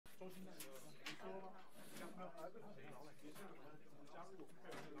周星驰，你说加入加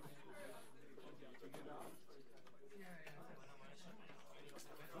入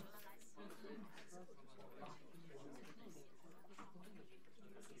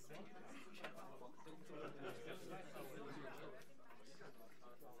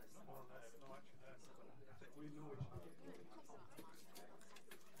We know each other.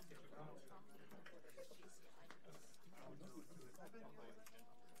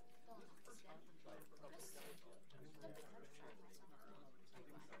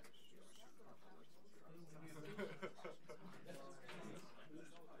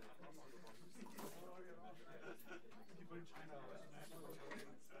 People in China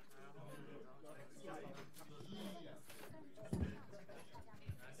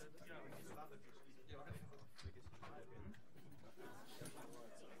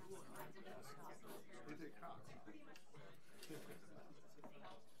They take cards.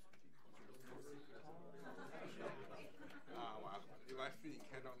 Wow. If I feed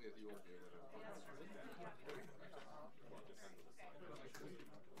Canon, you won't be able to.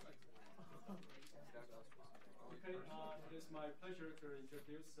 Okay, it is my pleasure to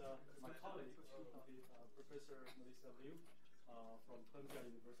introduce my colleague, Professor Melissa Liu from Columbia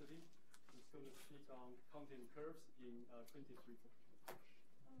University, who's going to speak on counting curves in quintic threefold.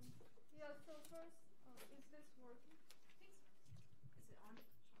 Yeah, so first, is this working? Thanks. Is it on?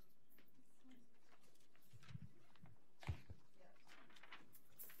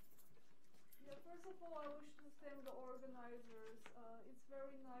 Yeah, first of all, I wish to thank the organizers. It's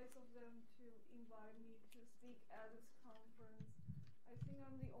very nice of them to invite me to speak at this conference. I think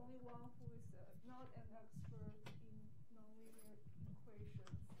I'm the only one who is not an expert in nonlinear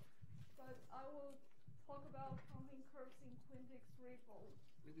equations. But I will talk about counting curves in quintic threefold.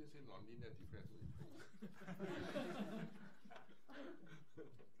 We didn't say nonlinear differential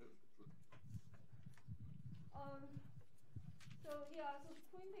So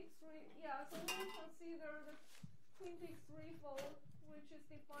quintic so we consider the quintic threefold, which is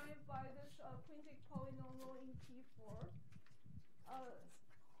defined by this quintic polynomial in P4.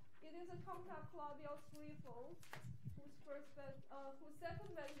 It is a compact Claudial threefold whose second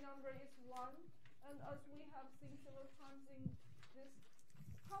base number is 1, and as we have seen several times in this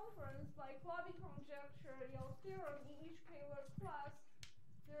conference, by Claudic conjecture, theorem, in each Kähler class,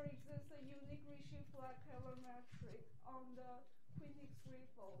 there exists a unique Ricci-flat Kähler metric on the quintic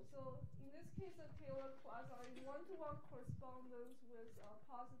threefold. So in this case, the Kähler class are in one-to-one correspondence with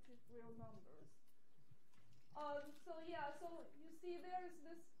positive real numbers. So you see there is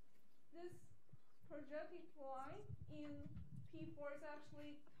this projective line in P4 is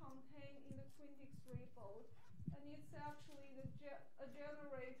actually contained in the quintic threefold, and it's actually a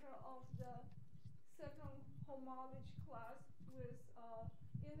generator of the second homology class with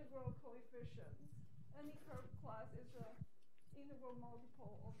integral coefficients. Any curved class is an integral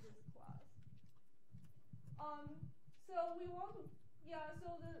multiple of this class. So we want to,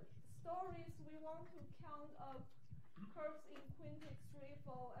 so the story is we want to count curves in quintic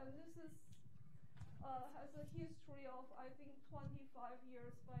threefold, and this is has a history of, I think, 25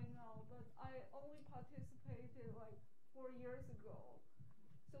 years by now, but I only participated like 4 years ago.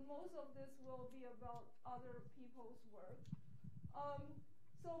 So most of this will be about other people's work.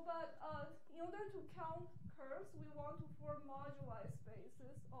 In order to count curves, we want to form moduli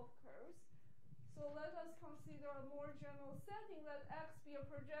spaces of curves. So let us consider a more general setting. Let X be a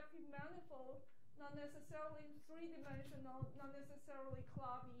projective manifold, not necessarily three-dimensional, not necessarily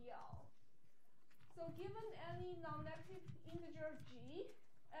Claviel. So given any non-negative integer g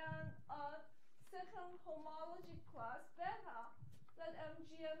and a second homology class beta, let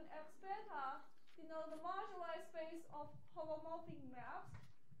Mgn x beta denote the moduli space of holomorphic maps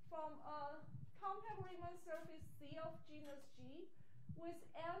from a compact Riemann surface C of genus G with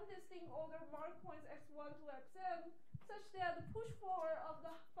n distinct order mark points x1 to xn, such that the push forward of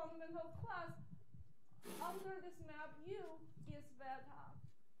the fundamental class under this map U is beta.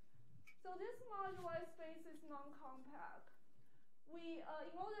 So this moduli space is non-compact.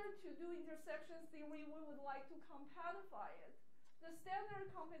 In order to do intersection theory, we would like to compactify it. The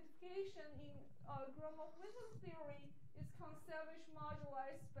standard compactification in Gromov-Witten theory is Kontsevich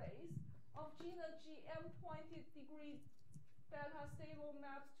moduli space of genus G m-pointed degree beta stable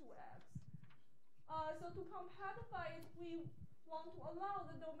maps to X. So to compactify it, we want to allow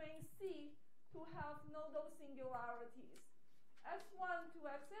the domain C to have nodal singularities. X1 to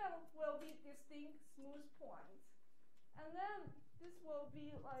Xm will be distinct smooth points. And then this will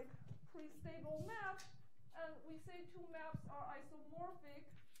be like pre-stable map, and we say two maps are isomorphic.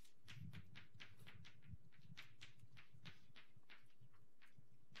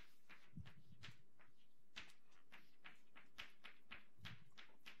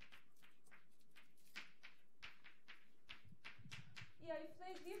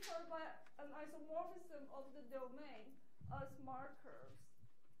 isomorphism of the domain as smart curves.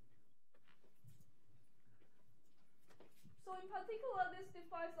 So in particular, this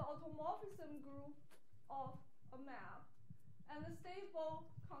defines the automorphism group of a map. And the stable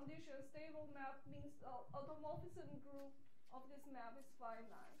condition, stable map, means the automorphism group of this map is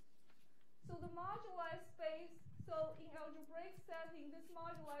finite. So the moduli space, so in algebraic setting, this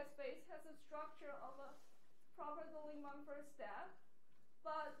moduli space has a structure of a proper Deligne-Mumford stack.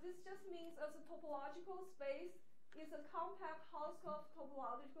 But this just means as a topological space is a compact Hauskopf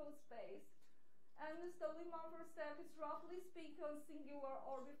topological space. And this Deligne-Mumford stack is roughly speaking singular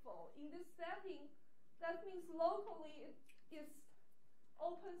orbifold. In this setting, that means locally it is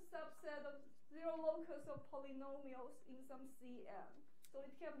open subset of zero locus of polynomials in some Cn. So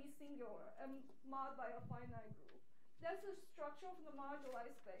it can be singular and mod by a finite group. That's the structure of the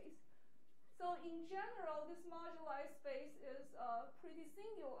moduli space. So in general, this moduli space is pretty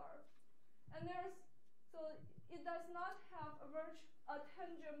singular. And so it does not have a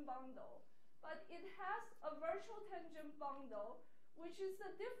tangent bundle, but it has a virtual tangent bundle, which is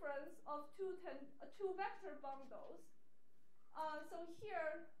the difference of two vector bundles. So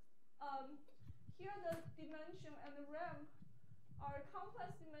here the dimension and the rank are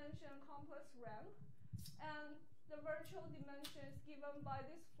complex dimension and complex rank, and the virtual dimension is given by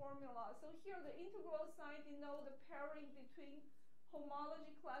this formula. So here the integral sign denotes the pairing between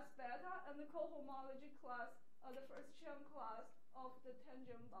homology class beta and the cohomology class, the first chain class of the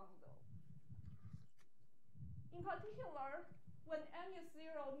tangent bundle. In particular, when n is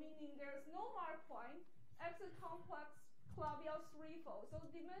 0, meaning there's no mark point, X is complex Calabi-Yau threefold. So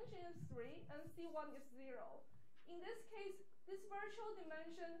dimension is 3 and C1 is 0. In this case, this virtual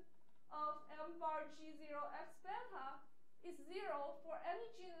dimension of m bar G0 X beta is 0 for any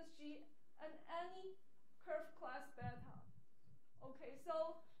genus G and any curved class beta. Okay,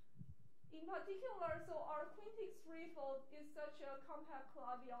 so in particular, so our quintic threefold is such a compact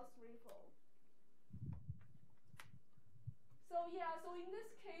Calabi-Yau threefold. So yeah, so in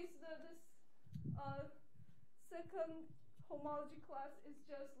this case, this second homology class is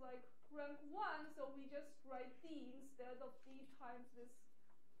just like rank 1, so we just write D instead of D times this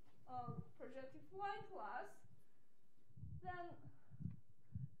projective line class. Then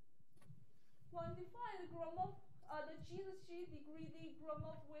one define the genus G degree D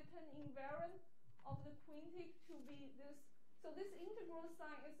Gromov-Witten invariant of the quintic to be this. So this integral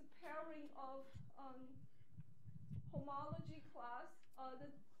sign is a pairing of homology class.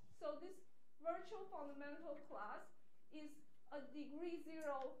 So this virtual fundamental class is a degree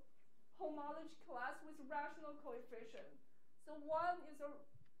 0 homology class with rational coefficient. So 1 is a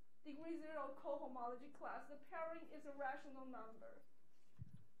degree 0 cohomology class. The pairing is a rational number.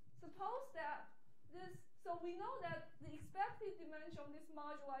 Suppose that so we know that the expected dimension of this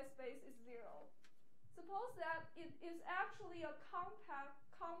moduli space is 0. Suppose that it is actually a compact,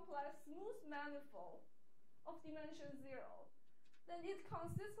 complex, smooth manifold of dimension 0. Then it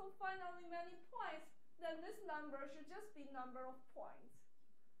consists of finitely many points. Then this number should just be number of points.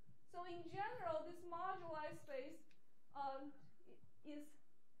 So in general, this moduli space is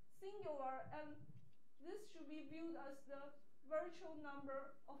singular, and this should be viewed as the virtual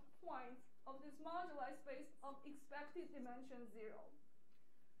number of points of this moduli space of expected dimension 0.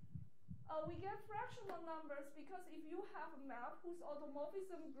 We get fractional numbers because if you have a map whose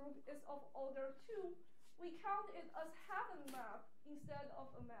automorphism group is of order 2, we count it as Haven map instead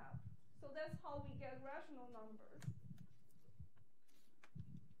of a map. So that's how we get rational numbers.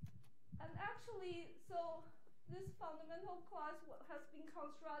 And actually, so this fundamental class has been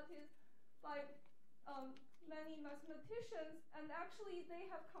constructed by many mathematicians, and actually they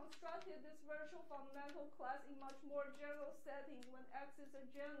have constructed this virtual fundamental class in much more general setting when X is a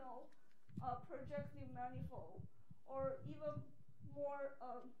general projective manifold, or even more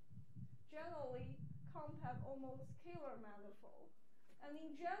generally compact, almost scalar manifold. And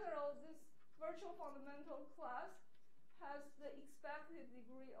in general, this virtual fundamental class has the expected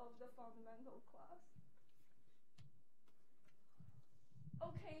degree of the fundamental class.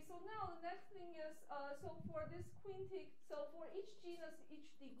 Okay, so now the next thing is, so for this quintic, so for each genus,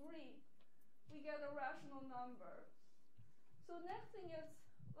 each degree, we get a rational number. So next thing is,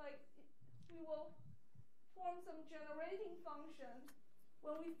 like, we will form some generating function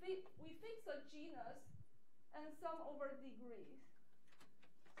when we fix a genus and sum over degrees.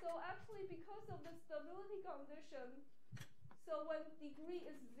 So actually, because of the stability condition, so when degree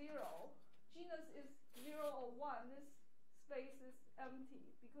is 0, genus is 0 or 1, this space is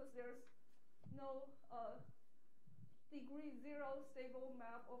empty because there's no degree 0 stable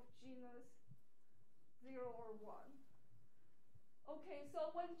map of genus 0 or 1. Okay,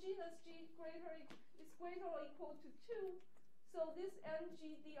 so when genus G is greater or equal to 2, so this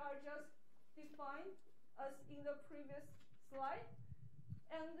NGD are just defined as in the previous slide.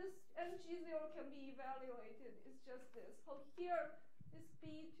 And this NG0 can be evaluated. It's just this. So here, this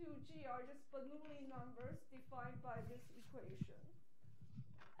B to G are just Bernoulli numbers defined by this equation.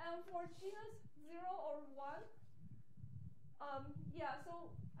 And for genus 0 or 1,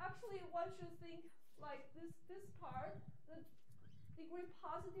 so actually one should think like this part, the degree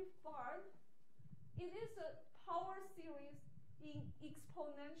positive part, it is a power series in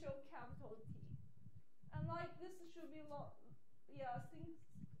exponential capital T. And like this should be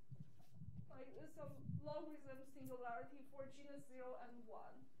there's some logarithm singularity for genus 0 and 1.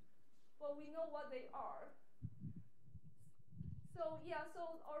 But we know what they are. So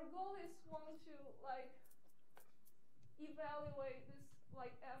our goal is to evaluate this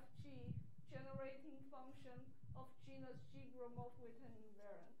FG generating function of genus G Gromov-Witten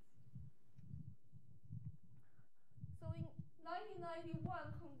invariant. So in 1991,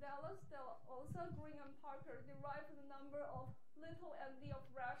 Kondelis, Delsa, Green, and Parker derived the number of little ND of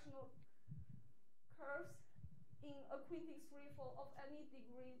rational curves in a quintic threefold of any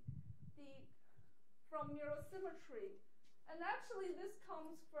degree D from mirror symmetry. And actually this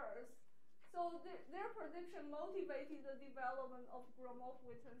comes first. So their prediction motivated the development of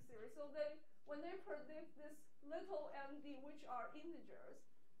Gromov-Witten series. So when they predict this little ND, which are integers,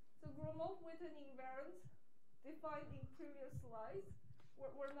 so Gromov-Witten invariants defined in previous slides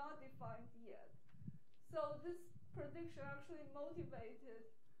were not defined yet. So this prediction actually motivated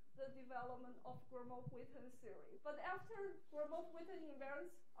the development of Gromov-Witten theory. But after Gromov-Witten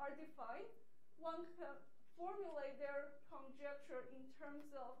invariants are defined, one can formulate their conjecture in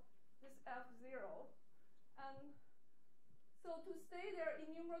terms of this F0. And so to state their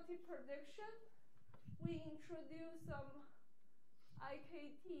enumerative prediction, we introduce some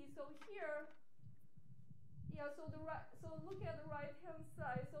IKT. So here, so look at the right-hand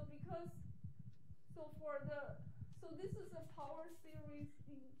side. So this is a power series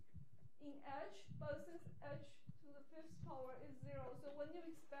in H, but since H to the 5th power is 0, so when you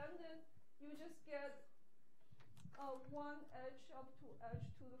expand it, you just get 1H up to H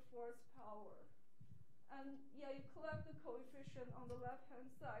to the 4th power. And you collect the coefficient on the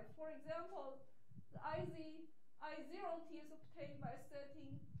left-hand side. For example, the I0t is obtained by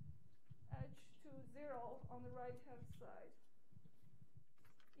setting H to 0 on the right-hand side.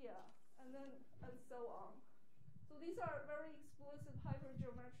 And so on. So these are very explicit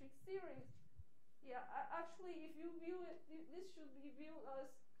hypergeometric series. Actually, if you view it, this should be viewed as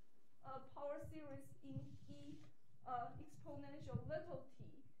a power series in E exponential little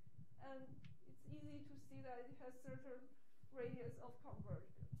t. And it's easy to see that it has certain radius of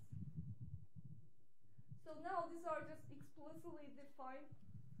convergence. So now these are just explicitly defined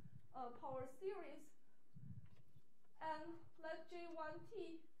power series. And let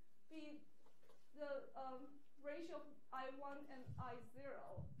J1t be the ratio of I1 and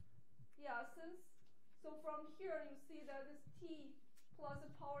I0. So from here you see that this t plus a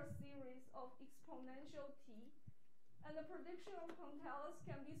power series of exponential t. And the prediction of Kondelis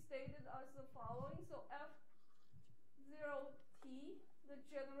can be stated as the following. So F0t, the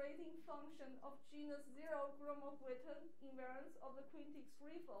generating function of genus 0 Gromov-Witten invariance of the quintic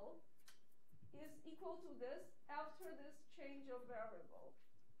threefold, is equal to this after this change of variable.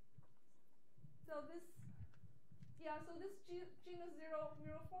 So this genus 0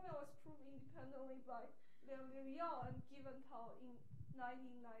 mirror formula was proved independently by Liu Yao and Giventau in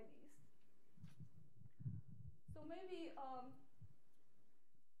 1990s. So maybe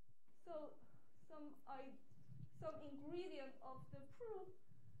some ingredient of the proof.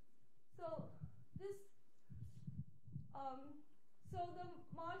 So the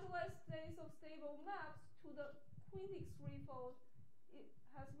moduli space of stable maps to the quintic threefold, it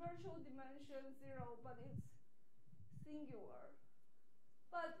has virtual dimension 0, but it's singular.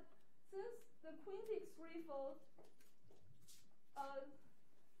 But since the quintic threefold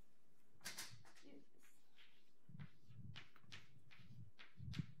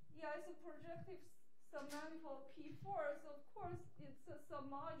it's a projective submanifold P4, so of course it's a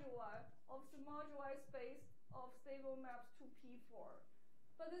submoduli of the moduli space of stable maps to P4.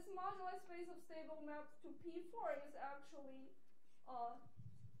 But this moduli space of stable maps to P4 is actually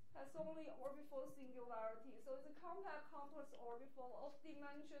has only orbifold singularity. So it's a compact complex orbifold of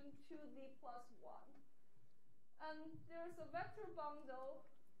dimension 2D plus 1. And there's a vector bundle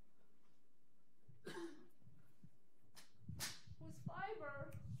whose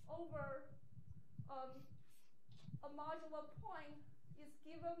fiber over a modular point is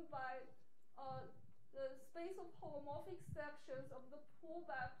given by the space of holomorphic sections of the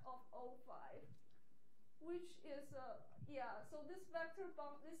pullback of O5, which is so this vector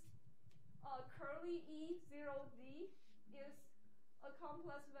bond, this curly E0D is a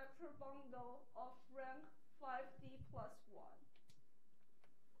complex vector bundle of rank 5D plus 1.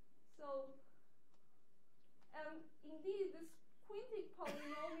 So, and indeed, this quintic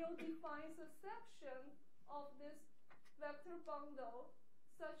polynomial defines a section of this vector bundle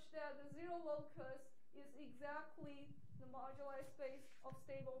such that the zero locus is exactly the moduli space of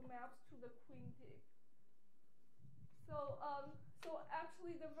stable maps to the quintic. So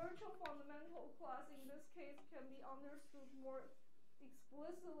actually the virtual fundamental class in this case can be understood more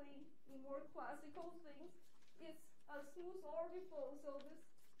explicitly in more classical things. It's a smooth orbifold, so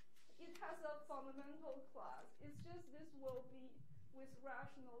it has a fundamental class. It's just this will be with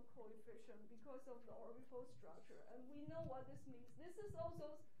rational coefficient because of the orbifold structure. And we know what this means. This is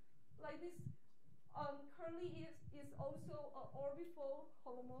also, like this curly is also an orbifold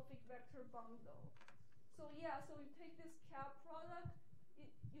holomorphic vector bundle. So yeah, so you take this cap product,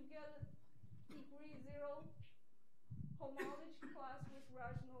 you get a degree 0 homology class with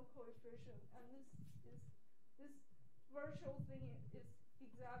rational coefficient. And this virtual thing is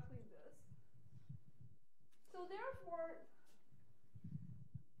exactly this. So therefore,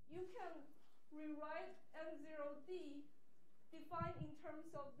 you can rewrite M0D defined in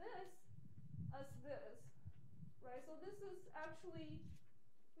terms of this as this, right? So this is actually,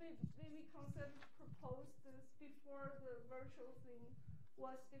 maybe concept proposed this before the virtual thing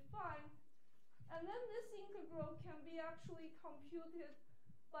was defined. And then this integral can be actually computed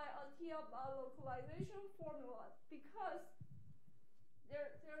by a Tiabat localization formula because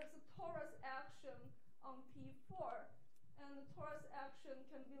there's a torus action on P4, and the torus action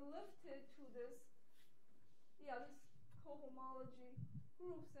can be lifted to this cohomology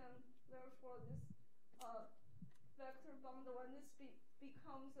groups, and therefore this vector bundle, and this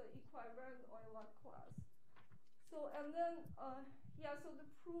becomes an equivariant Euler class. So and then so the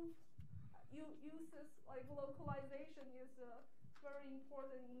proof uses like localization is a very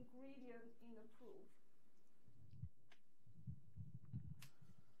important ingredient in the proof.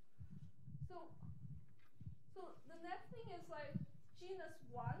 So the next thing is like genus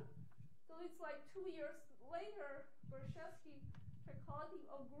 1. So it's like 2 years later, Bershevsky, Tchaikovsky,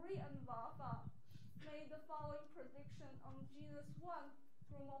 Oguri, and Vafa made the following prediction on genus 1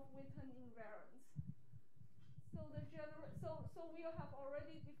 Gromov-Witten invariance. So we have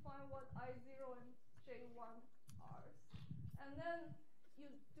already defined what I0 and J1 are. And then you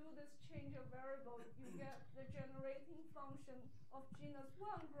do this change of variable, you get the generating function of genus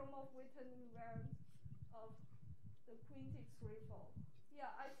 1 Gromov-Witten invariance of the quintic threefold.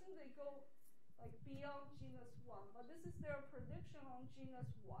 Yeah, I think they go like beyond genus 1, but this is their prediction on genus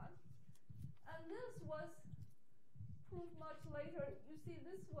 1. And this was proved much later. You see,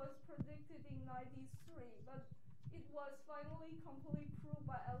 this was predicted in 93, but it was finally completely proved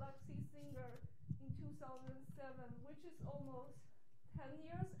by Alexei Singer in 2007, which is almost 10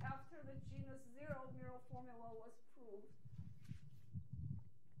 years after the genus 0 mirror formula was proved.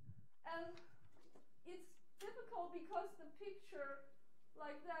 And it's difficult because the picture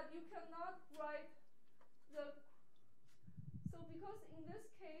like that, you cannot write so because in this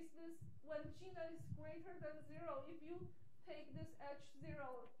case, when Gina is greater than 0, if you take this H0,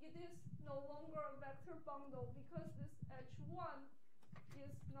 it is no longer a vector bundle because this H1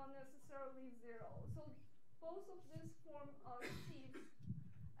 is not necessarily 0. So both of these form sheaves.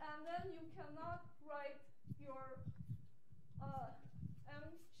 And then you cannot write your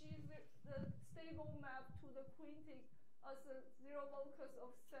the stable map to the quintic as a zero locus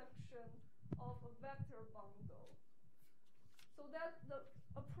of section of a vector bundle. So that the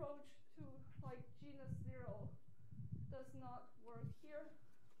approach to like genus 0 does not work here.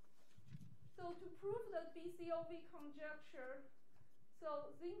 So to prove the BCOV conjecture,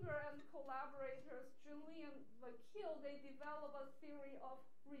 so Zinger and collaborators, Junli and Vakil, they develop a theory of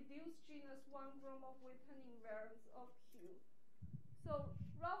reduced genus 1 Gromov-Witten invariance of Q. So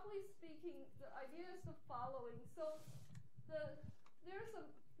roughly speaking, the idea is the following. So there's a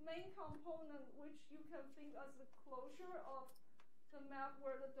main component which you can think as the closure of the map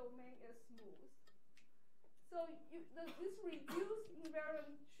where the domain is smooth. So this reduced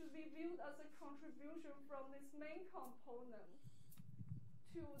invariant should be viewed as a contribution from this main component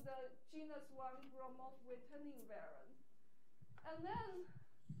to the genus 1 Gromov-Witten invariant. And then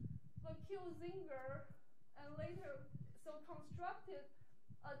Vakil, Zinger, and later constructed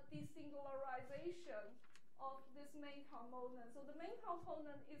a desingularization of this main component. So the main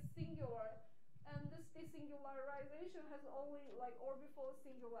component is singular, and this desingularization has only like orbifold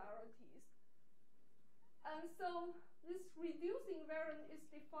singularities. And so this reduced invariant is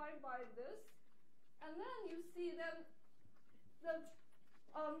defined by this. And then you see that the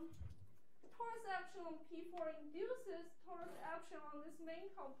torus action on P4 induces torus action on this main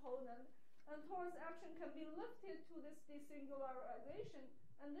component, and torus action can be lifted to this desingularization.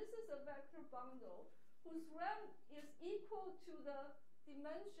 And this is a vector bundle whose rank is equal to the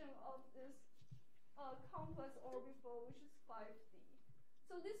dimension of this complex orbifold, which is 5D.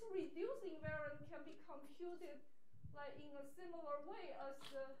 So this reduced invariant can be computed like in a similar way as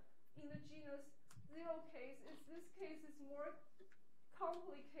in the genus 0 case. This case is more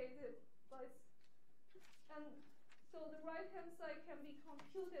complicated, and so the right-hand side can be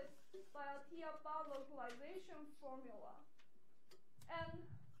computed by a Tia-Bar localization formula. And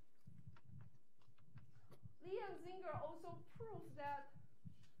Li and Zinger also proved that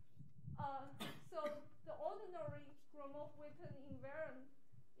so the ordinary Gromov-Witten invariant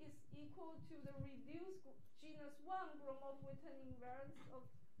is equal to the reduced genus 1 Gromov-Witten invariance of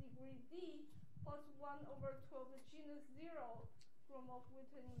degree D plus 1 over 12 the genus 0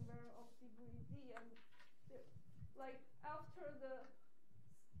 Gromov-Witten invariant of degree D. And like after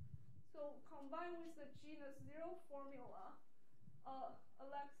so combined with the genus 0 formula,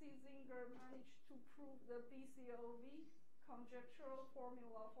 Alexei Zinger managed to prove the BCOV conjectural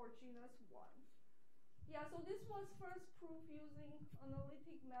formula for genus 1. Yeah, so this was first proved using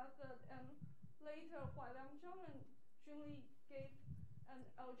analytic method, and later Hualiang Zhang and Junli gave an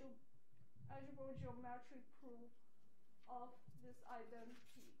algebral geometric proof of this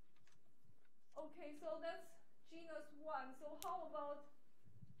identity. Okay, so that's genus 1. So how about,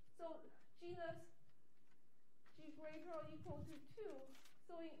 so genus G greater or equal to 2.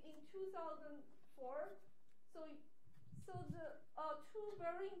 So in 2004, so the two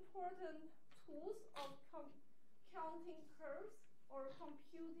very important tools of counting curves or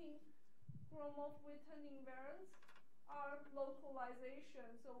computing Gromov-Witten invariants are localization,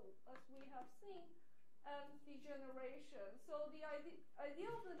 so as we have seen, and degeneration. So the idea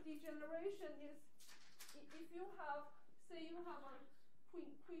of the degeneration is if you have, say you have a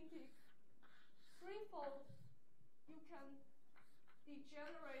quintic threefold, you can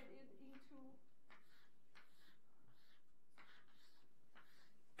degenerate it into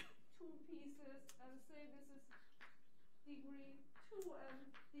two pieces and say this is degree 2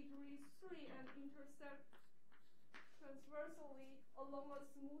 and degree 3 and intersect transversally along a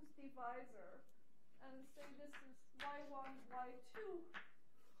smooth divisor, and say this is y1, y2.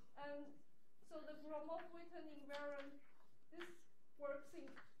 And so the Gromov-Witten invariant, this works in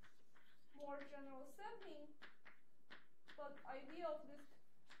more general setting, but idea of this,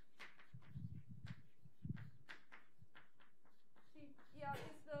 is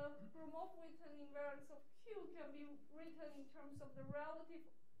the Gromov-Witten invariance of Q can be written in terms of the relative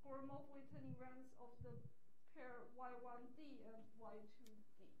Gromov-Witten invariance of the pair y1d and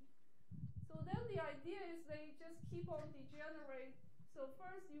y2d. So then the idea is they just keep on degenerate. So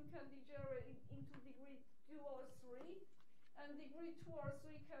first you can degenerate into degree 2 or 3, and degree 2 or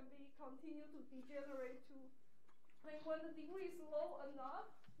 3 can be continue to degenerate to, when the degree is low enough,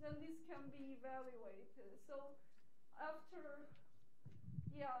 then this can be evaluated. So after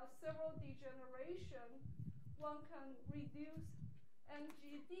several degeneration, one can reduce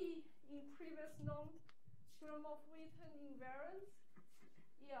NGD in previous known Gromov-Witten invariants,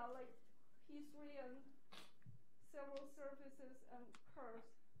 like P3 and several surfaces and curves.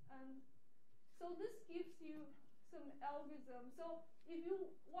 And so this gives you some algorithm. So if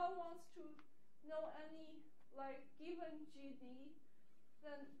one wants to know any given GD,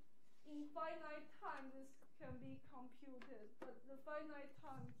 then in finite time this can be computed, but the finite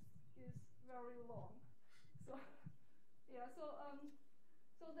time is very long. So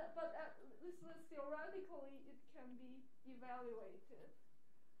but theoretically it can be evaluated.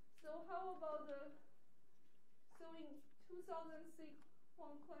 So how about so in 2006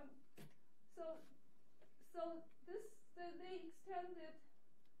 one claim, so they extended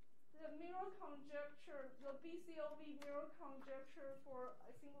the mirror conjecture, the BCOV mirror conjecture for,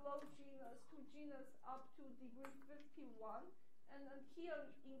 I think, low genus to genus up to degree 51. And a key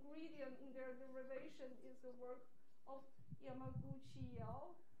ingredient in their derivation is the work of Yamaguchi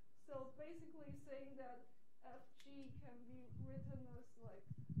Yao. So basically saying that FG can be written as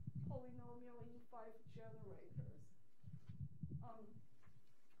polynomial in 5 generators.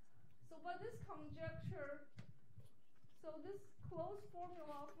 But this conjecture, so this closed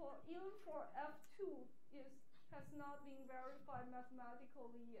formula for even for F2 has not been verified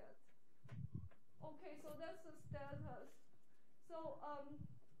mathematically yet. Okay, so that's the status. So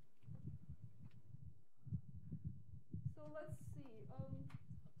let's see.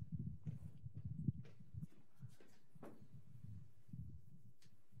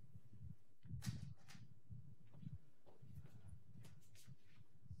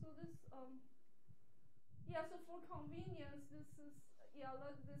 yeah, so for convenience, this is, yeah,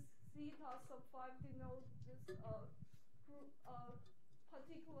 let this theta sub 5 denote this group,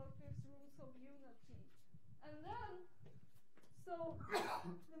 particular fifth roots of unity. And then, so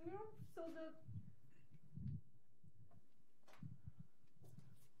the mirror, so the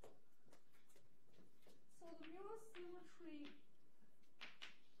mirror symmetry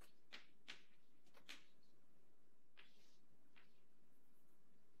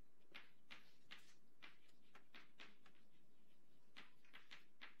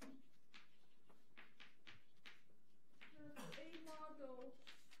A model,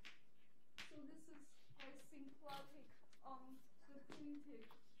 so this is asymptotic on the quintic,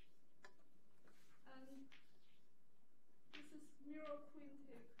 and this is mirror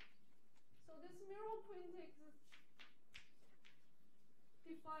quintic. So this mirror quintic is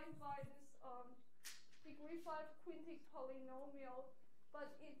defined by this degree 5 quintic polynomial,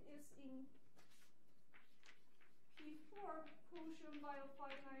 but it is in P4 quotient by a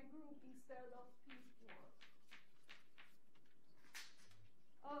finite group instead of P4.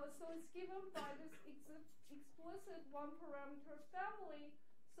 So it's given by this explicit one parameter family.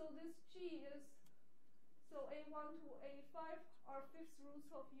 So this G is, so A1 to A5 are fifth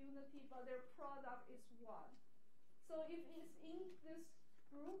roots of unity, but their product is 1. So if it's in this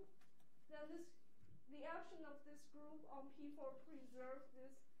group, then the action of this group on P4 preserves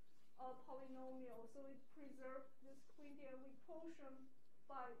this polynomial. So it preserves this quintic, and we quotient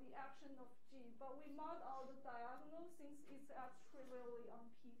by the action of G. But we mod out the diagonal since it's acts trivially on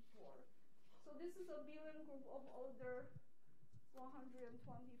P4. So this is a billion group of order 125.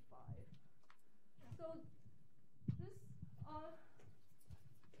 So this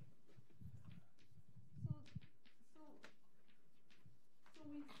so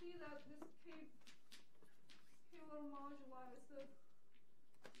we see that this scalar moduli is a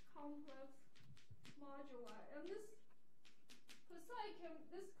complex moduli, and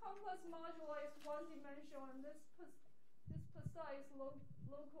this complex moduli is one dimensional, and this psi is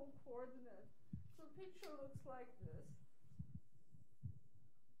local coordinate. So the picture looks like this.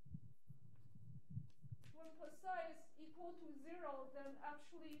 When psi is equal to 0, then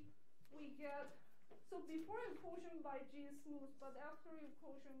actually we get, so before you quotient by G is smooth, but after you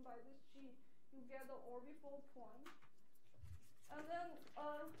quotient by this G, you get the orbifold point. And then,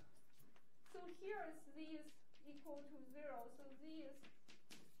 so here is Z is equal to 0, so Z is,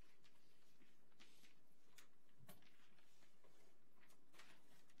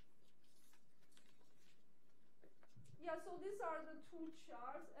 yeah, so these are the two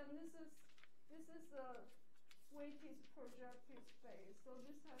charts, and this is a weighted projective space. So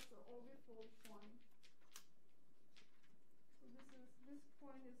this has the orbifold point. So this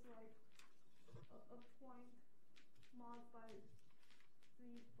point is like a point marked by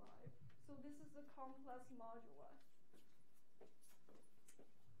Z5. So this is the complex moduli.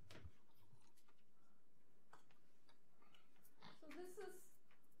 So this is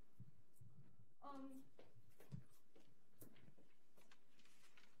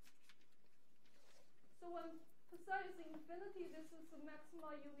so when psi is infinity, this is the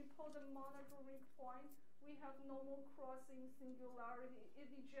maxima unipotent monotropic point. We have normal crossing singularity.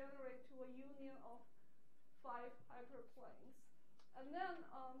 It degenerates to a union of 5 hyperplanes. And then,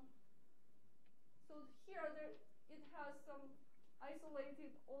 so here it has some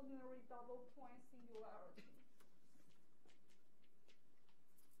isolated ordinary double point singularity.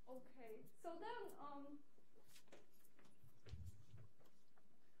 Okay, so then,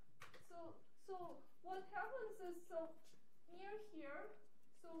 so what happens is, so near here,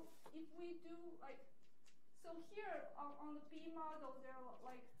 so if we do like, so here on the B model, there are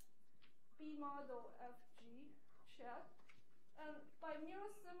like B model FG check, and by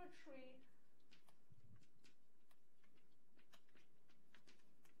mirror symmetry,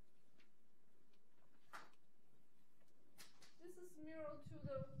 this is mirror to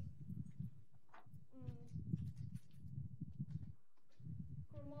the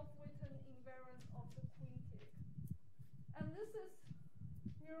Gromov-Witten invariant of the quintic. And this is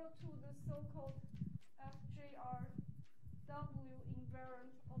mirror to the so-called FJRW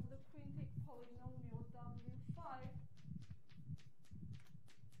invariant of the quintic polynomial W5.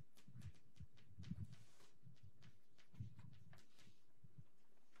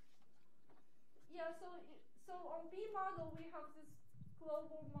 Yeah, so on B model we have this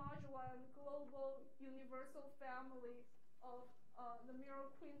global moduli and global universal family of the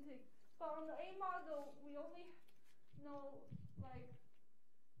mirror quintic. But on the A model, we only know like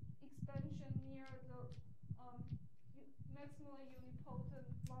expansion near the maximally unipotent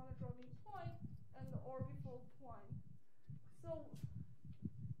monodromy point and the orbifold point. So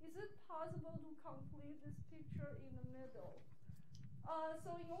is it possible to complete this picture in the middle.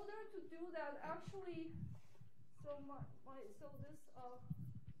 So in order to do that, actually, so this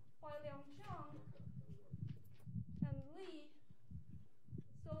Huai-Liang Zhang and Li,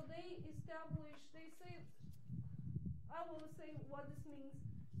 so they established, they say, I will say what this means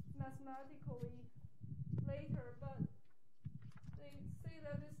mathematically later, but they say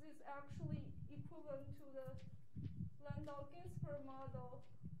that this is actually equivalent to the Landau-Ginzburg model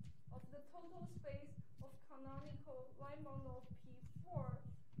of the total space of canonical line bundle of P4.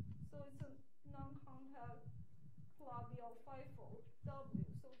 So it's a non-contact Calabi-Yau fivefold W.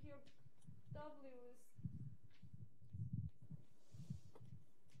 So here W is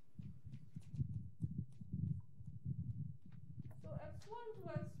x1 to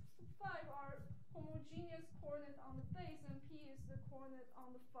x5 are homogeneous coordinate on the base, and P is the coordinate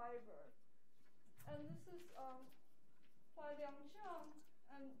on the fiber. And this is Huai-Liang Zhang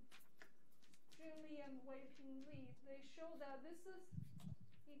and Jun Li and Wei-Ping Li. They show that this is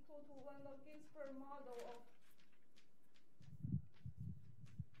equal to Landau-Ginzburg model of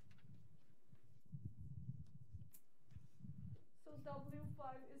so W5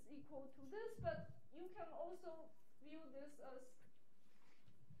 is equal to this, but you can also view this as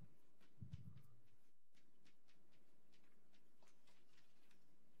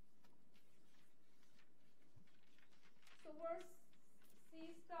so where's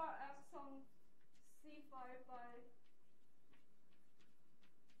C star acts on C5 by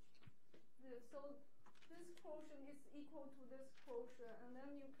this. So this quotient is equal to this quotient, and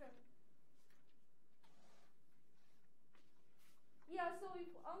then you can so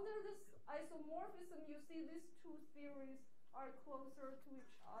if under this isomorphism you see these two theories are closer to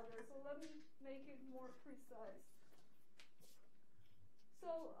each other. So let me make it more precise.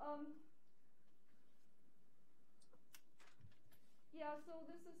 So so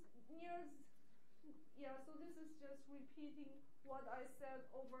this is so this is just repeating what I said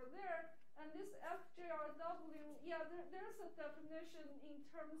over there. And this FJRW, there's a definition in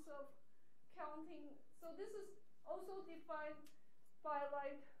terms of counting. So this is also defined by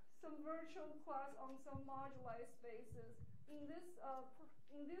like some virtual class on some moduli spaces. In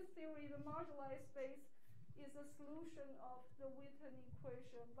this theory, the moduli space is a solution of the Witten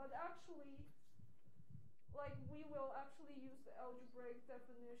equation, but actually, like we will actually use the algebraic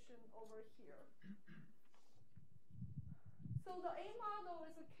definition over here. So the A model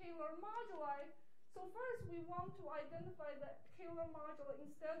is a Kähler moduli. So first we want to identify the Kähler moduli.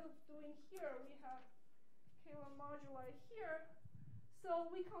 Instead of doing here, we have Kähler moduli here. So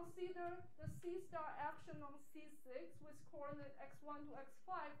we consider the C star action on C6 with coordinate x1 to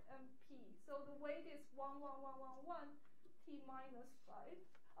x5 and P. So the weight is 1, 1, 1, 1, 1, T minus 5.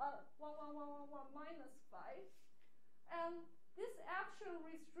 1, 1, 1, 1, 1 minus 5. And this action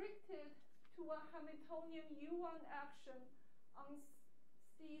restricted to a Hamiltonian U1 action on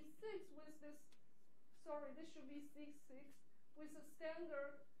C6 with this, this should be C6, with a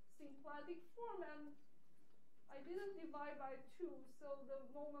standard symplectic form, and I didn't divide by 2, so the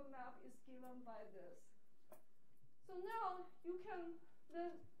moment map is given by this. So now you can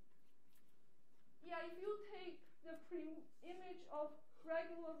then, if you take the pre-image of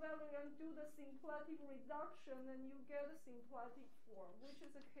regular value and do the symplectic reduction, then you get a symplectic form, which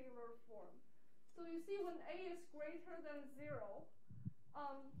is a Kähler form. So you see when A is greater than 0,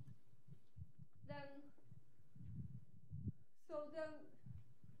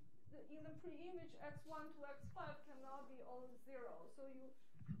 in the pre-image x1 to x5 cannot be all 0. So you,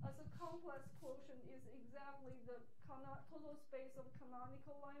 as a complex quotient, is exactly the total space of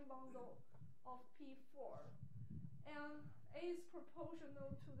canonical line bundle of P4. And A is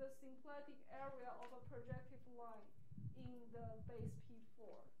proportional to the symplectic area of a projective line in the base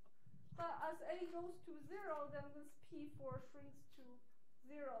P4. But as A goes to 0, then this P4 shrinks to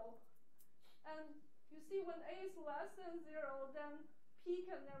 0. And you see when A is less than 0, then P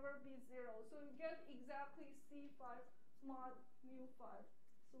can never be 0. So you get exactly C5 mod mu5.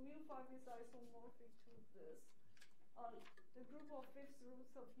 So mu5 is isomorphic to this, the group of fifth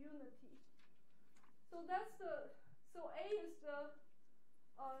roots of unity. So that's so A is the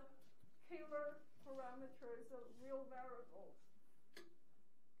Kähler parameter, is a real variable.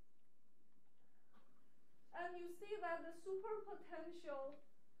 And you see that the superpotential,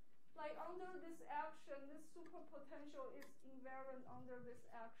 like under this action, this superpotential is invariant under this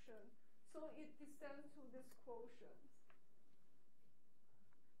action. So it descends to this quotient.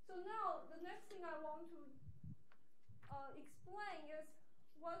 So now the next thing I want to explain is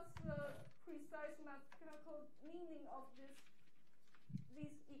what's the precise mathematical meaning of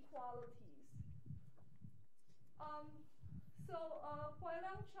these equalities. So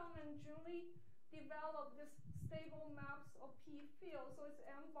Huailiang Chang and Junli developed this stable maps of P field. So it's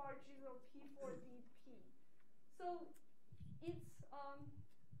M bar G0 P4 dP. So it's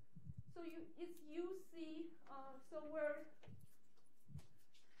it's UC. So where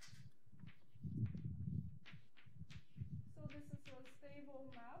this is a stable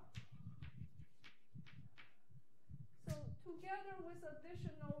map. So together with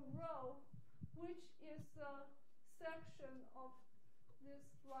additional rho, which is a section of this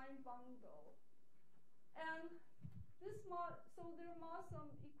line bundle. And this so there are some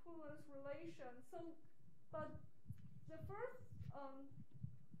equivalence relation. So, but the first,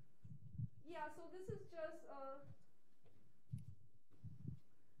 so this is just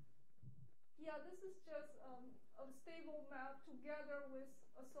this is just a stable map together with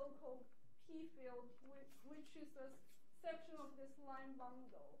a so-called P field, which is a section of this line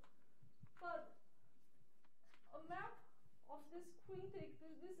bundle. But a map of this quintic,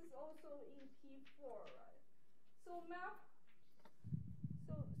 this is also in P4, right? So map,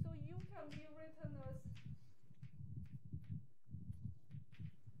 so U can be written as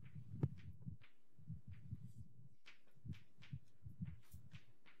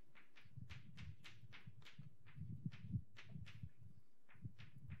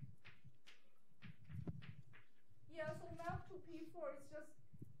so map to P4 is just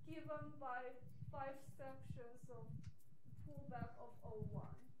given by 5 sections of pullback of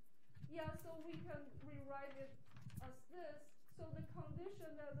O1. So we can rewrite it as this. So the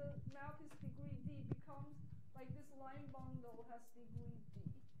condition that the map is degree D becomes like this line bundle has degree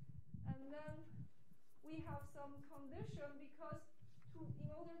D. And then we have some condition because in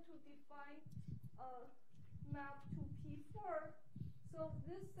order to define a map to P4, so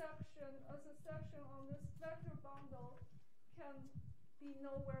this section as a section on this vector bundle can be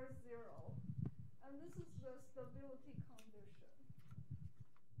nowhere 0. And this is the stability condition.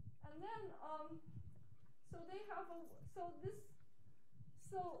 And then, so they have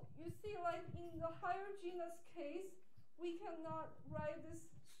so you see, like in the higher genus case, we cannot write this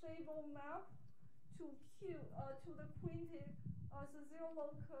stable map to to the quintic as a 0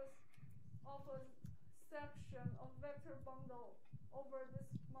 locus of a section of vector bundle over this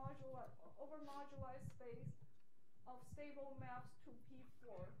moduli space of stable maps to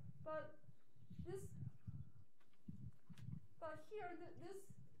P4. But here this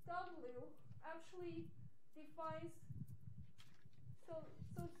W actually defines. So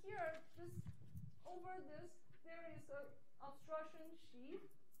here there is an obstruction sheaf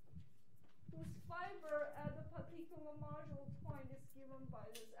whose fiber at the particular module point is given by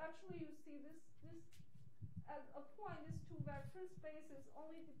this. Actually, you see this at a point, these two vector spaces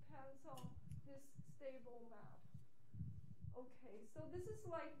only depends on this stable map. Okay, so this is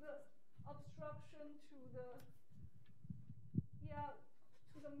like the obstruction to the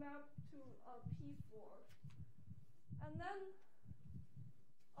map to P4. And then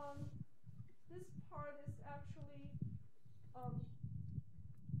this part is actually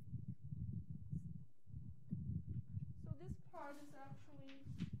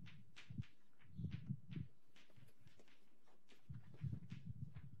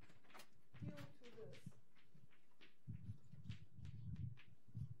due to this.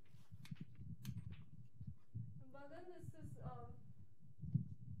 But then this is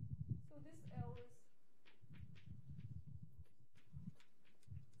so this L is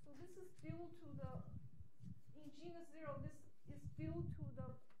due to the in genus 0. This is due to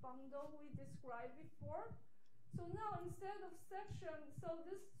the bundle we described before. So now instead of section, so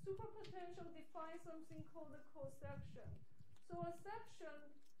this superpotential defines something called a cosection. So a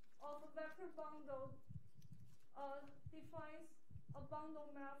section of a vector bundle defines a bundle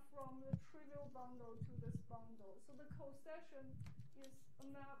map from the trivial bundle to this bundle. So the cosection is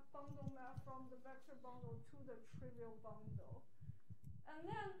a bundle map from the vector bundle to the trivial bundle. And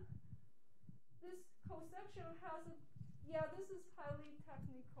then this cosection has this is highly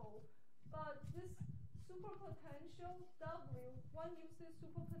technical, but this superpotential W, one uses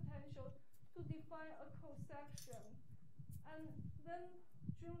superpotential to define a cosection. And then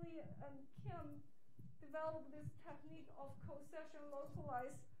Julie and Kim developed this technique of cosection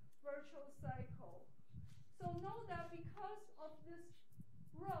localized virtual cycle. So know that because of this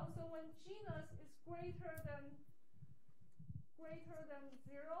rho, so when genus is greater than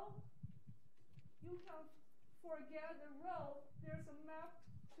 0, you can forget the rho. There's a map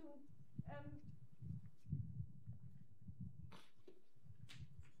to M.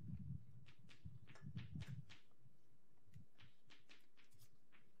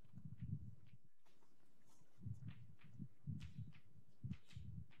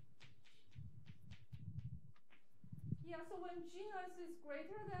 yeah, so when genus is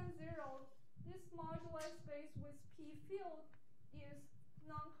greater than 0, this moduli space with P field is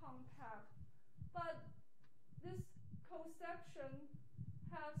non-compact. But this cosection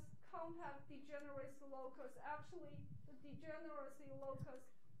has compact degeneracy locus. Actually, the degeneracy locus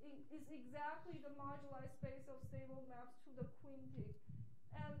is exactly the moduli space of stable maps to the quintic.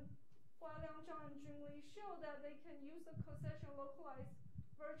 And Hualiang, Zhang, and Junli show that they can use the cosection localized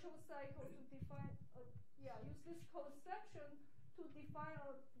virtual cycle to define, use this cosection to define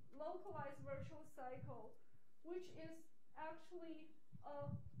a localized virtual cycle, which is actually a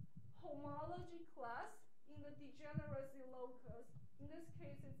homology class in the degeneracy locus. In this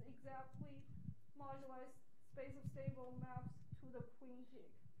case, it's exactly moduli space of stable maps to the quintic.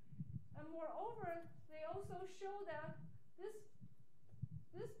 And moreover, they also show that this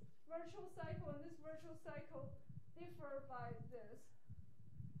virtual cycle and this virtual cycle differ by this.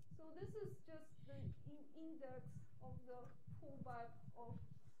 So this is just the index of the pullback of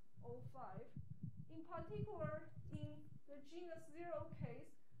O5. In particular, in the genus 0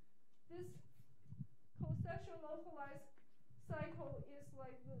 case, this cosection localized cycle is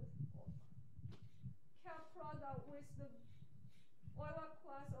like the cap product with the Euler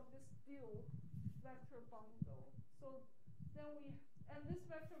class of this dual vector bundle. So then and this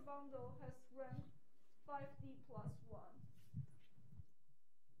vector bundle has rank 5D plus 1.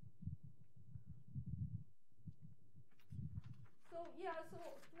 So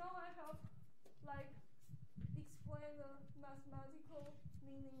now I have explained the mathematical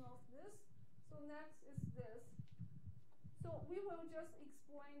meaning of this. So next is this. So we will just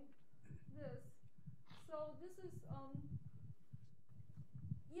explain this. So this is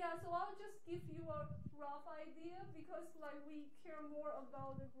so I'll just give you a rough idea because we care more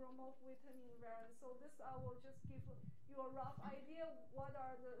about the Gromov-Witten invariant. So this I will just give you a rough idea what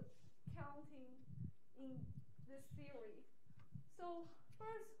are the counting in this theory. So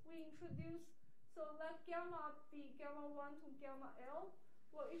first we introduce, so let gamma be gamma 1 to gamma L.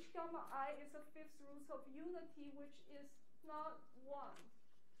 Well, each gamma I is a fifth root of unity, which is not 1.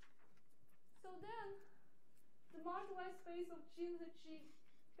 So then the moduli space of G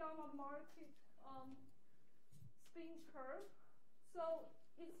gamma marked spin curve. So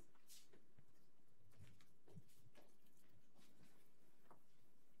it's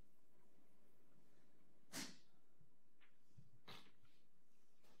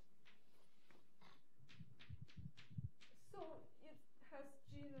has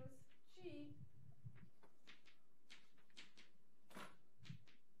genus G.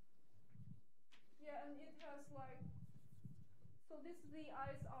 Yeah, and it has so these Zi's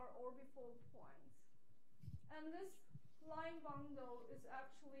are orbifold points. And this line bundle is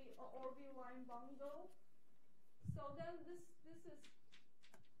actually an orbi-line bundle. So then this is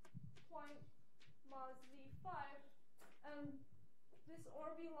point mod Z5, and this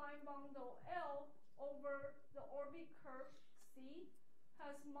orbi-line bundle L over the orbit curve C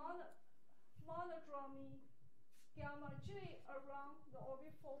has monodromy gamma J around the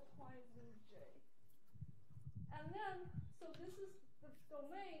orbifold point Zj. And then, so this is the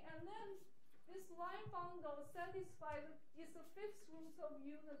domain, and then this line bundle satisfies is the fifth root of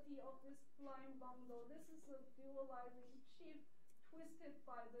unity of this line bundle. This is a dualizing sheaf twisted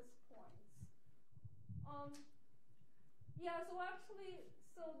by this points. So actually,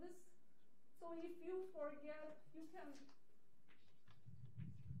 so if you forget, you can.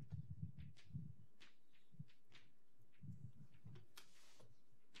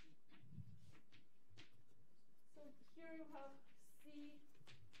 So here you have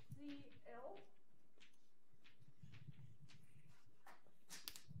CZL.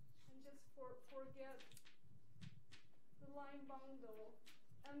 And just forget the line bundle.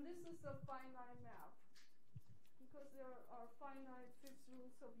 And this is a finite map, because there are finite fifth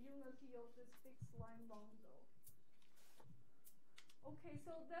roots of unity of this fixed line bundle. Okay,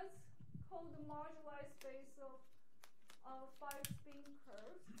 so that's called the moduli space of 5 spin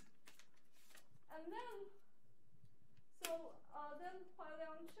curves. And then, then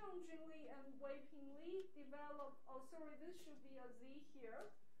Hualiang, Cheng, Junli, and Weiping Li developed, oh sorry, this should be a Z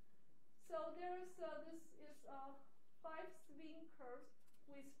here. So there's, this is 5 spin curves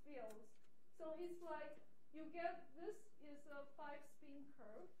with fields. So it's like, you get, this is a 5 spin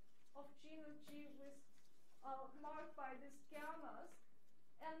curve of genus G with marked by these gammas.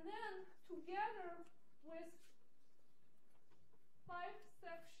 And then together with 5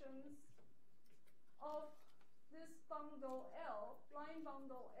 sections of this bundle L, line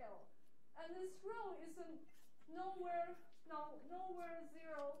bundle L. And this row is a nowhere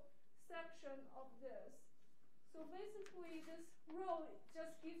zero section of this. So basically this row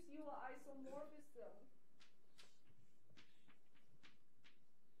just gives you an isomorphism.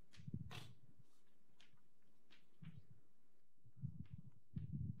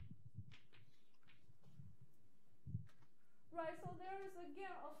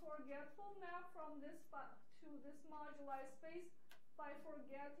 again, a forgetful map from this to this moduli space by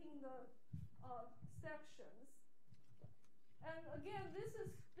forgetting the sections. And again, this is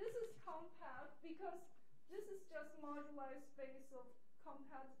compact because this is just moduli space of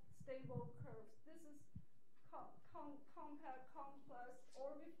compact stable curves. This is compact complex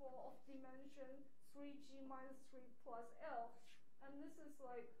orbifold of dimension 3g minus 3 plus L. And this is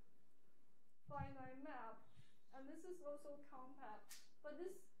like finite map. And this is also compact. But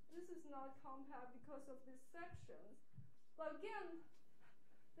this is not compact because of these sections. But again,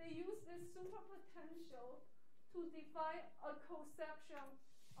 they use this superpotential to define a cosection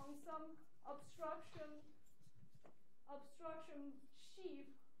on some obstruction sheaf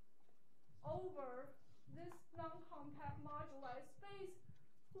over this non-compact moduli space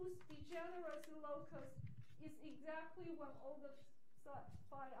whose degeneracy locus is exactly when all the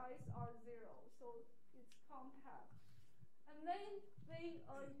phi i's are 0. So it's compact. And then they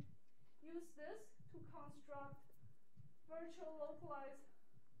use this to construct virtual localized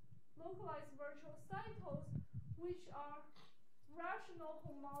virtual cycles, which are rational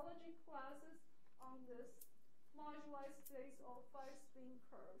homology classes on this moduli space of 5 spin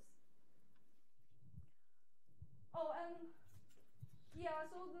curves. Oh, and yeah,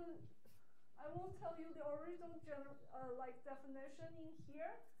 so I won't tell you the original definition in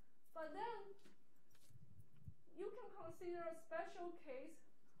here, but then you can consider a special case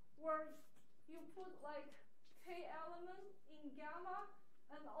where you put like k element in gamma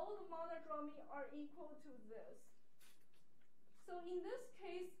and all the monodromy are equal to this. So in this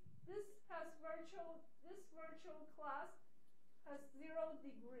case, this virtual class has 0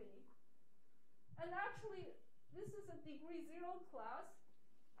 degree. And actually, this is a degree 0 class,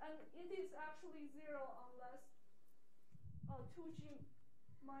 and it is actually 0 unless 2g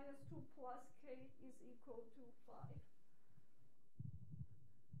minus 2 plus k is equal to 5.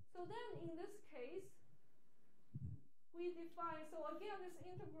 So then in this case, we define, so again, this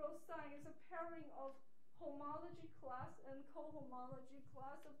integral sign is a pairing of homology class and cohomology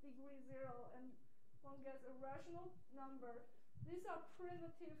class of degree 0, and one gets a rational number. These are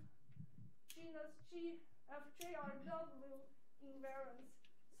primitive genus G FJRW invariants.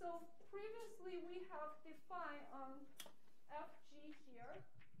 So previously we have defined FG here,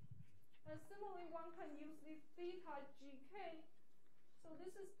 and similarly one can use the theta GK. So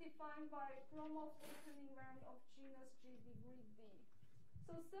this is defined by Gromov-Fulton invariant of genus G degree D.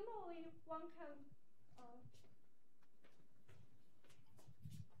 So similarly one can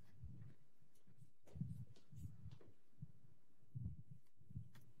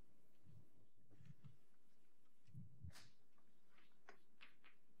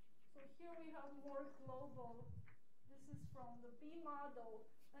here we have more global. This is from the B model.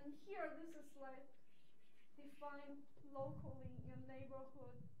 And here this is like defined locally in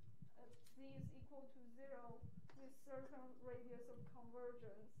neighborhood Z is equal to 0 with certain radius of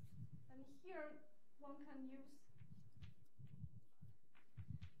convergence. And here one can use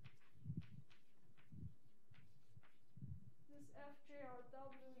this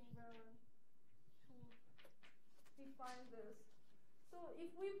FJRW invariant to define this. So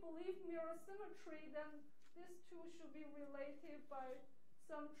if we believe mirror symmetry, then these two should be related by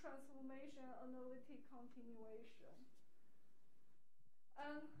some transformation analytic continuation.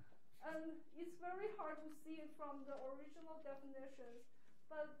 And it's very hard to see it from the original definitions,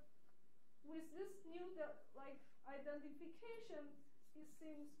 but with this new identification, it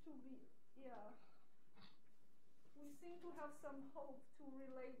seems to be, yeah. We seem to have some hope to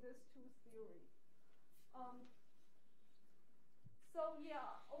relate this to theory. So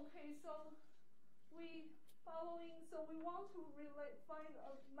yeah, okay, so we want to find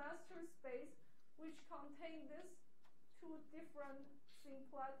a master space which contains these two different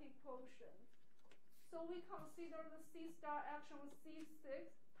symplectic quotients. So we consider the C star action on C6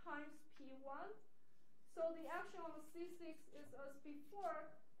 times P1. So the action on C6 is as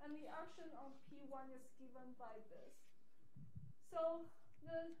before, and the action on P1 is given by this. So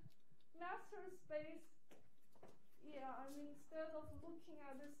the master space, yeah, I mean, instead of looking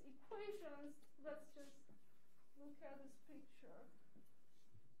at these equations, let's just look at this picture.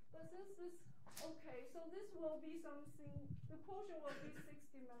 But since this, okay, so this will be something, the quotient will be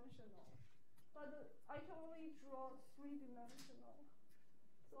 6-dimensional. But I can only draw 3-dimensional.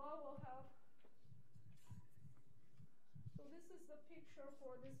 So I will have, so this is the picture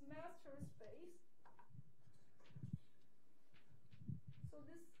for this master space. So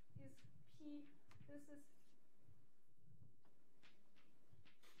this is P, this is,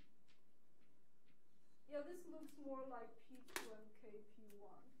 yeah, this looks more like P2 and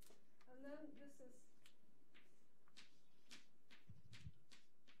KP1. And then this is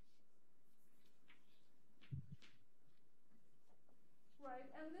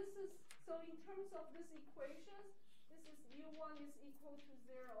So in terms of this equation, this is U1 is equal to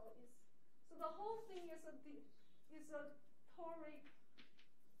 0. So the whole thing is a toric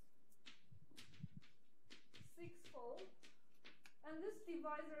sixfold. And this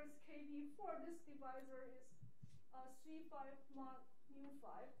divisor is KB4. This divisor is C5 mod mu5.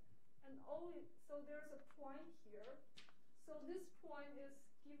 And so there's a point here. So this point is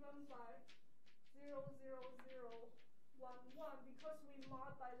given by 0, 0, 0, 1, 1 because we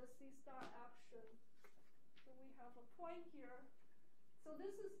mod by the C star action. So we have a point here. So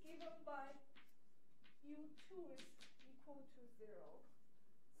this is given by U2 is equal to 0.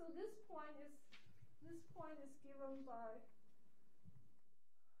 So this point is given by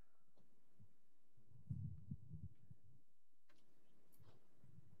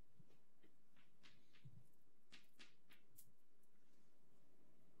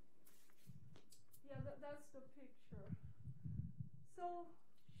that's the picture. So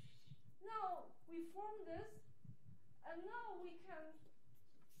now we form this, and now we can.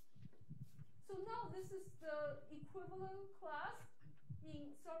 So now this is the equivalent class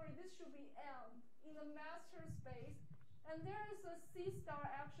in. Sorry, this should be M in the master space, and there is a C star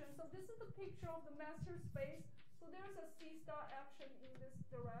action. So this is the picture of the master space. So there's a C star action in this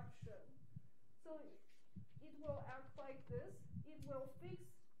direction. So it will act like this. It will fix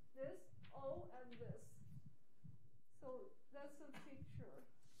this O and this. So that's the picture.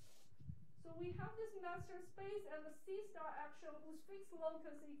 So we have this master space and the C star action whose fixed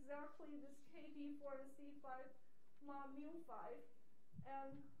locus is exactly this KB for the C5 mod mu5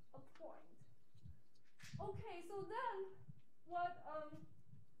 and a point. Okay, so then what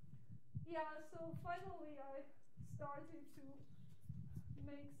so finally I started to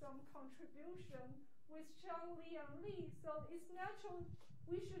make some contribution with Chang, Li, and Li. So it's natural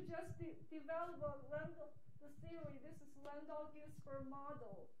we should just develop the theory. This is Landau-Ginzburg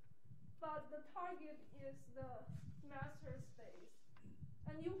model. But the target is the master space.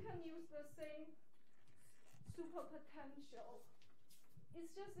 And you can use the same superpotential.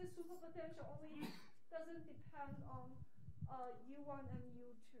 It's just this superpotential only doesn't depend on U1 and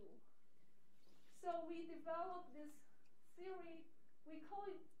U2. So we developed this theory. We call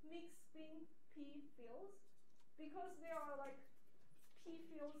it mixed spin P fields because there are like P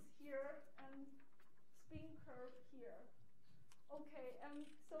fields here and spin curve here. Okay, and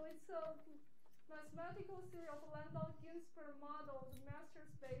so it's a mathematical theory of Landau-Ginzburg model, the master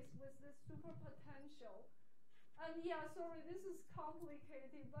space with this superpotential. And yeah, sorry, this is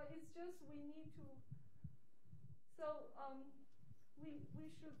complicated, but it's just we need to. So we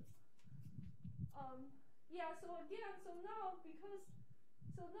should. So again, so now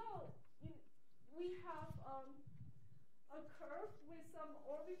we have a curve with some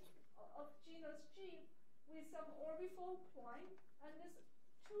orbit of genus G with some orbifold point, and this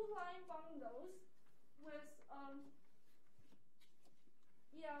two line bundles with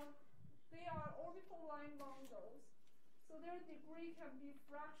they are orbifold line bundles, so their degree can be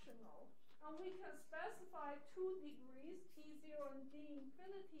fractional, and we can specify two degrees, d0 and d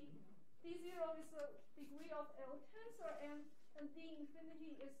infinity. d0 is the degree of L tensor n, and d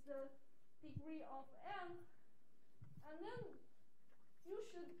infinity is the degree of n. And then you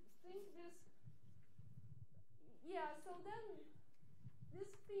should think this. So then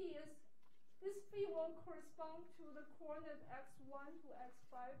this phi will correspond to the coordinate x1 to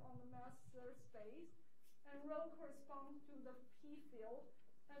x5 on the master space, and rho corresponds to the P field,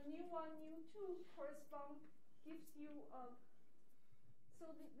 and nu1, nu2 gives you a.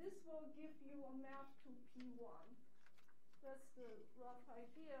 So this will give you a map to P1. That's the rough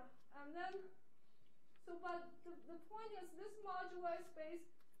idea. And then, but the point is this moduli space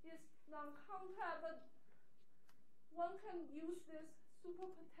is non-compact, but one can use this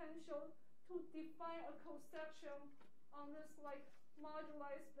superpotential to define a cosection on this like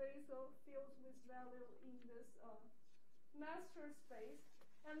moduli space of fields with value in this master space.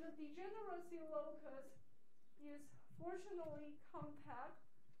 And the degeneracy locus is fortunately compact,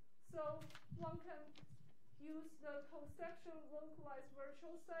 so one can use the cosection localized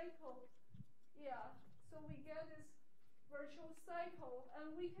virtual cycle. So we get this virtual cycle,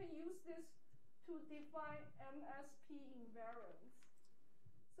 and we can use this to define MSP invariance.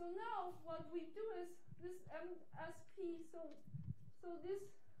 So now what we do is this MSP, so this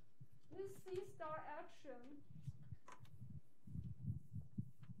C star action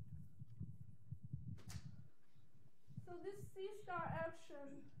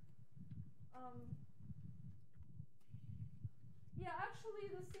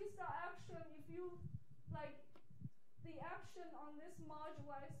actually the C star action, if you like the action on this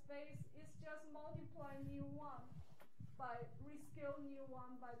moduli space is just multiply mu1 by rescale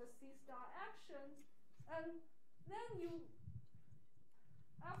nu1 by the C star action. And then you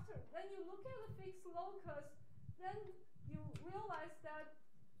look at the fixed locus, then you realize that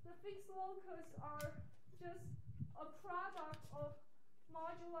the fixed locus are just a product of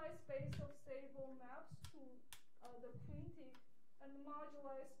moduli space of stable maps to the quintic and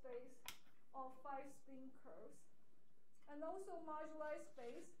moduli space of 5 spin curves, and also moduli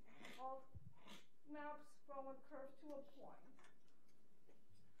space of maps from a curve to a point.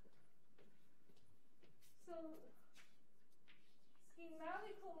 So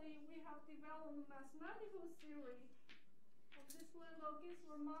schematically, we have developed a mathematical theory of this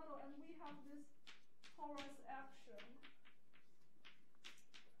Landau-Gisler model, and we have this torus action.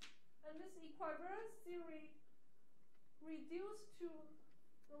 And this equivariance theory reduced to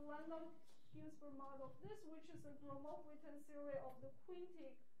the Landau-Gisler model of this, which is a Gromov-Witten theory of the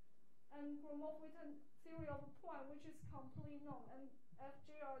quintic, and Gromov-Witten theory of a point, which is completely known, and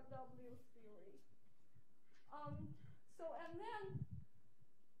FJRW theory.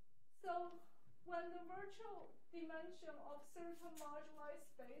 So when the virtual dimension of certain moduli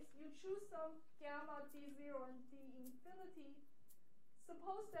space, you choose some gamma d0 and d infinity.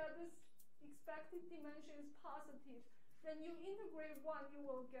 Suppose that this expected dimension is positive, then you integrate 1, you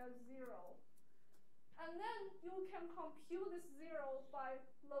will get 0. And then you can compute this 0 by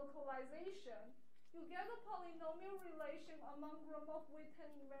localization. You get a polynomial relation among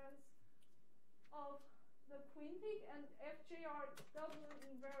Gromov-Witten invariants of the quintic and FJRW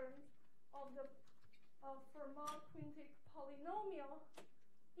invariant of the Fermat quintic polynomial.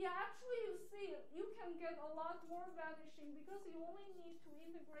 Yeah, actually you see, you can get a lot more vanishing because you only need to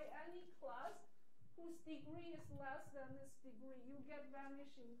integrate any class whose degree is less than this degree. You get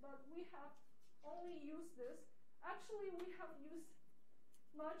vanishing, but we have only used this. Actually, we have used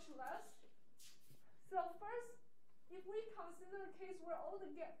much less. So first, if we consider a case where all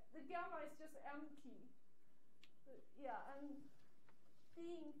the gamma is just empty, and d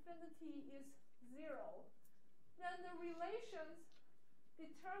infinity is 0, then the relations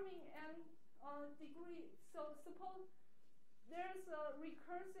determine n degree. So suppose there's a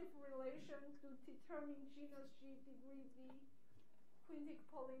recursive relation to determine genus G degree d quintic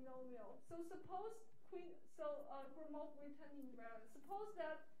polynomial. So suppose Gromov-Witten invariant. Suppose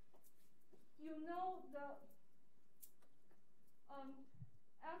that you know the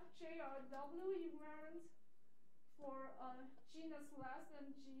FJRW invariant for genus less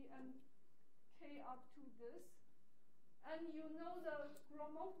than G and K up to this. And you know the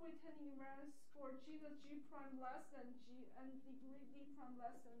Gromov-Witten invariance for genus G prime less than G and degree D prime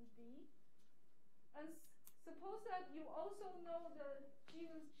less than D. And suppose that you also know the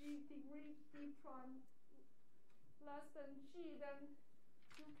genus G degree D prime less than G, then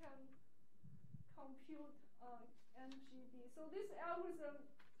you can compute NGD. So this algorithm,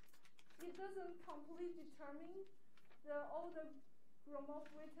 it doesn't completely determine all the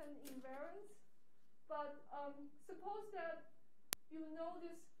Gromov-Witten invariants, but suppose that you know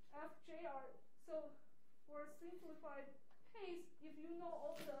this FJR. So for a simplified case, if you know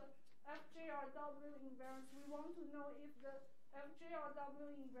all the FJRW invariants, we want to know if the FJRW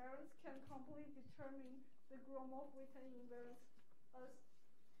invariants can completely determine the Gromov-Witten invariants as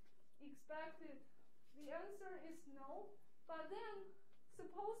expected. The answer is no, but then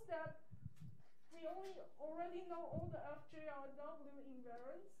suppose that we already know all the FJRW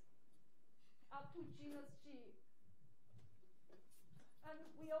invariants up to genus G. And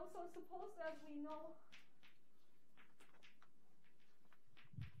we also suppose that we know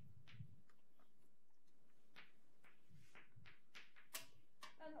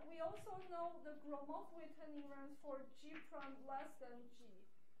the Gromov-Witten invariant for G prime less than G.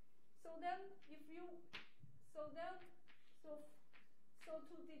 So then so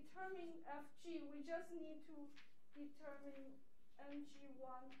to determine FG, we just need to determine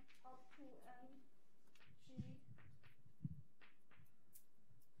NG1 up to NG.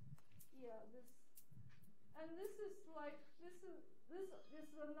 Yeah, this is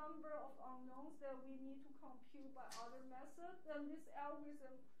the number of unknowns that we need to compute by other methods. Then this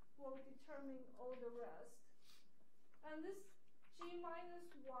algorithm will determine all the rest. And this G minus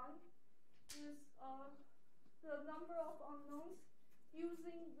 1 is the number of unknowns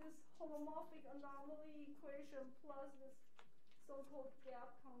using this homomorphic anomaly equation plus this so-called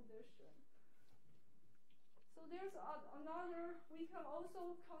gap condition. So there's another, we can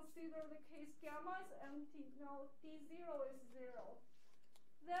also consider the case gamma is empty. Now D0 is 0.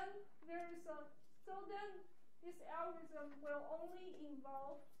 Then this algorithm will only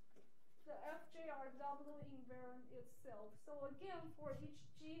involve the FJRW invariant itself. So again, for each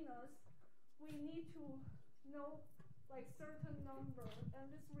genus, we need to know like certain number,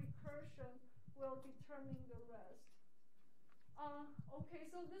 and this recursion will determine the rest. Okay,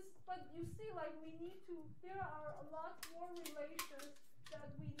 so this, but you see, like there are a lot more relations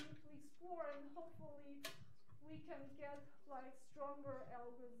that we need to explore, and hopefully we can get like stronger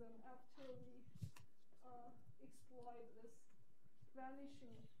algorithm after we exploit this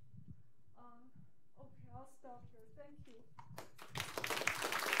vanishing. Okay, I'll stop here. Thank you.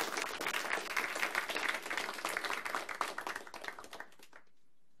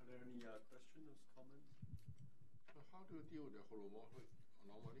 Are there any questions, comments? So how do you deal with the holomorphic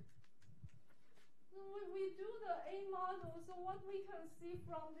anomaly? We do the A model, so what we can see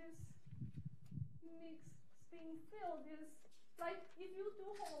from this mixed spin field is, like, if you do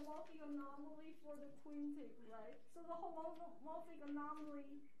holomorphic anomaly for the quintic, right? So the holomorphic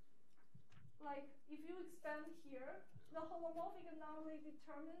anomaly, like, if you expand here, the holomorphic anomaly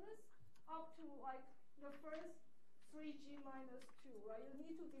determinants up to, like, the first 3G minus 2, right? You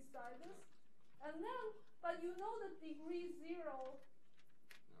need to decide this. And then, but you know the degree 0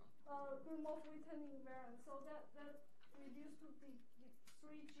 Gromov-Witten invariant, so that reduced to the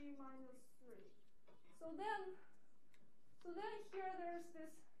 3G minus 3. So then here there's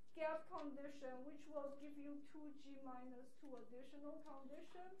this gap condition which will give you 2G minus 2 additional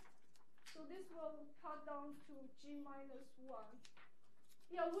condition. So this will cut down to G minus 1.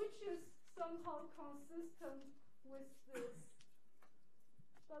 Yeah, which is somehow consistent with this.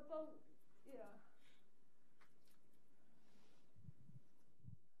 But yeah.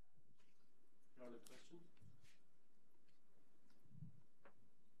 Other questions?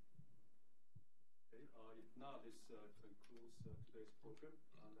 Okay, if not, this concludes today's program.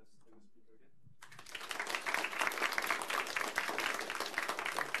 Let's thank the speaker again.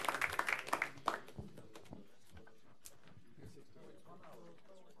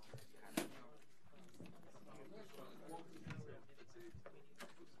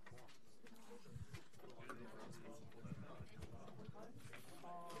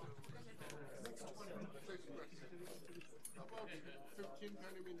 About 15,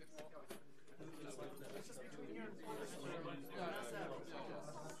 20 minutes.